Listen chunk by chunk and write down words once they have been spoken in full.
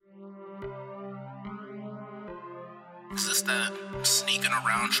Is this that sneaking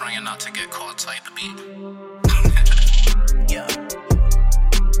around trying not to get caught type of beat? Yeah.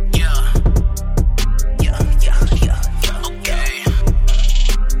 Yeah. Yeah, yeah, yeah, yeah. Okay.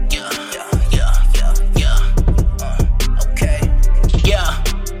 Yeah, yeah, yeah, yeah. Okay. Yeah.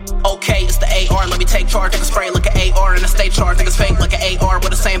 Okay, it's the AR, let me take charge. Niggas spray like an AR and a state charge. Niggas fake like an AR with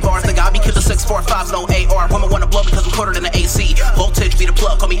the same bars. Nigga, I be killing 645s, no AR. Women wanna blow because I'm quartered in the AC. Voltage be the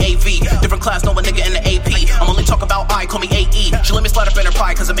plug, call me AV. Different class, know a nigga in the AP. I'm only talking about I, call me AE. She let me slide up in her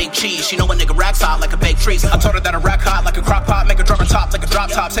pie cause I make cheese. She know a nigga racks hot like a baked trees. I told her that I rack hot like a crock pot. Make her drop her top like a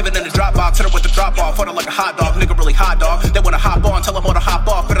drop top. Save it in the drop box, hit her with the drop off. Put her like a hot dog, nigga really hot dog. They wanna hop on, tell them all to hop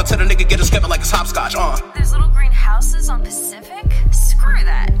off. But until the nigga get a skipper like it's hopscotch, There's little green houses on Pacific? Screw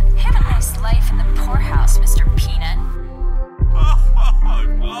that. Have a nice life in the poorhouse, Mr. Peanut.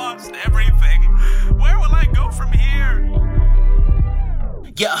 I've lost everything. Where will I go from here?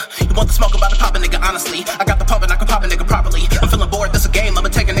 Yeah, you want the smoke about to pop a nigga, honestly. I got the pump and I can pop a nigga properly. I'm feeling bored, this a game, I'ma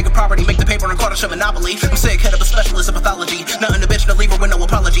take a nigga property. Make the paper and call it a monopoly. I'm sick, head of a specialist in pathology. Nothing to bitch, no leave her with no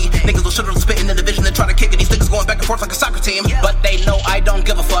apology. Niggas will shit spitting in the vision and try to kick it. These niggas going back and forth like a soccer team. But they know I don't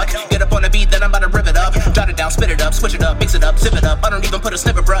give a fuck. Get up on the beat, then I'm about to rip it up. Jot it down, spit it up, switch it up, mix it up, zip it up. I don't even put a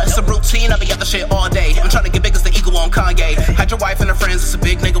snippet, bruh. It's a routine, I be at the shit all day. I'm trying to get big as the eagle on Kanye. Had your wife and her friends, it's a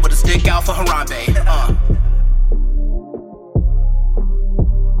big nigga with his dick out for Harambe.